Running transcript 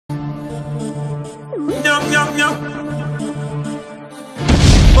nyam nyam.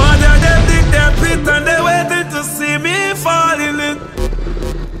 But they dig their pit and they waiting to see me fall in it.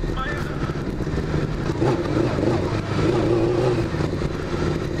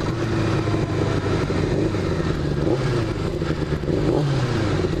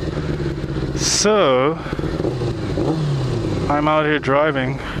 So, I'm out here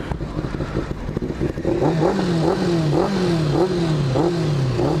driving.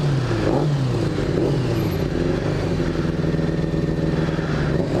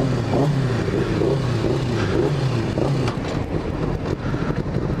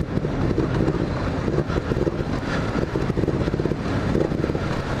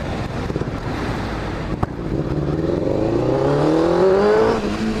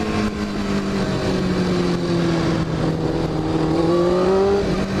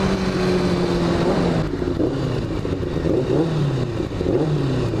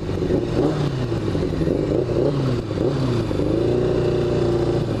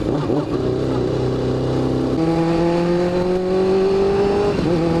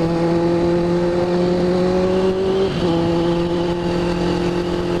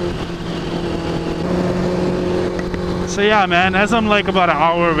 So yeah, man, as I'm like about an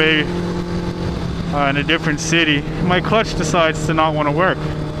hour away in a different city, my clutch decides to not want to work.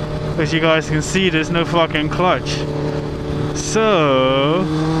 As you guys can see, there's no fucking clutch. So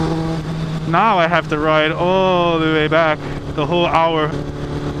now I have to ride all the way back the whole hour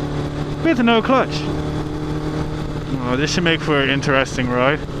with no clutch. Oh, this should make for an interesting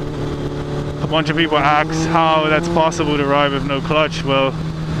ride. A bunch of people ask how that's possible to ride with no clutch. Well,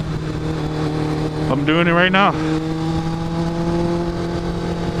 I'm doing it right now.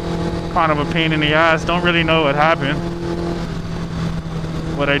 Kind of a pain in the ass. Don't really know what happened.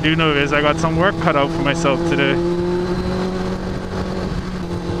 What I do know is I got some work cut out for myself today.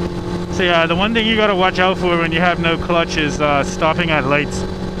 So yeah, the one thing you gotta watch out for when you have no clutch is stopping at lights.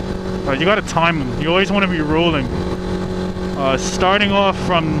 You gotta time them. You always want to be rolling. Starting off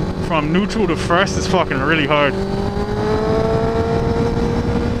from neutral to first is fucking really hard.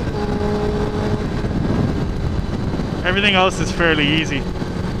 Everything else is fairly easy.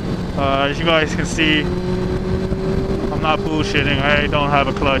 As you guys can see, I'm not bullshitting, I don't have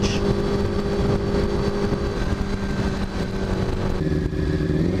a clutch.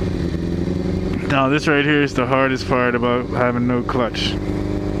 Now this right here is the hardest part about having no clutch.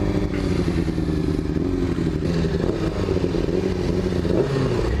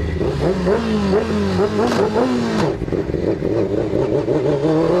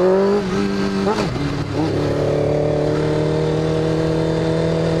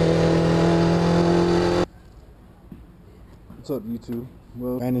 What's up, YouTube?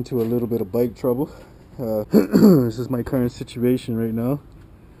 Well, ran into a little bit of bike trouble. This is my current situation right now.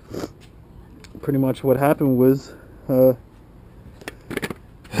 Pretty much what happened was, you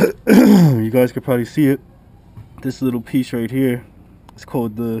guys could probably see it. This little piece right here is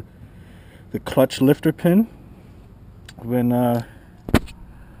called the clutch lifter pin. When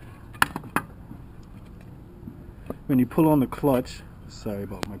you pull on the clutch, sorry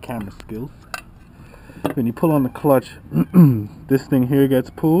about my camera skills. When you pull on the clutch, this thing here gets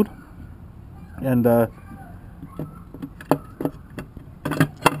pulled, and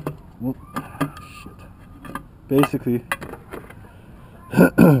basically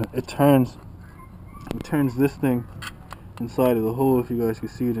it turns this thing inside of the hole, if you guys can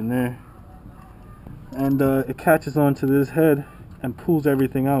see it in there, and it catches onto this head and pulls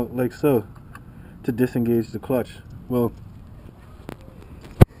everything out like so to disengage the clutch. Well,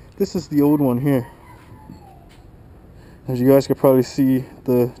 this is the old one here. As you guys can probably see,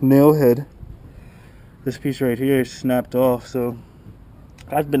 the nail head, this piece right here, is snapped off. So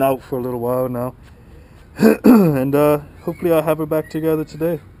I've been out for a little while now, and hopefully I'll have her back together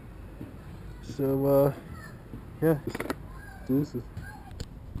today. So yeah, this is.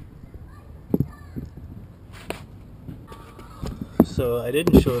 So I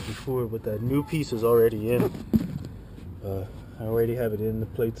didn't show it before, but that new piece is already in. I already have it in. The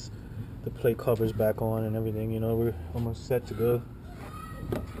plate covers back on and everything. You know, we're almost set to go.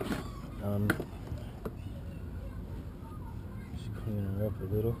 Just cleaning her up a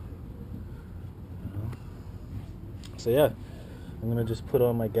little. So yeah, I'm gonna just put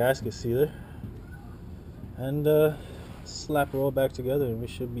on my gasket sealer and slap her all back together, and we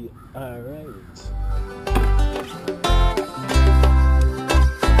should be alright.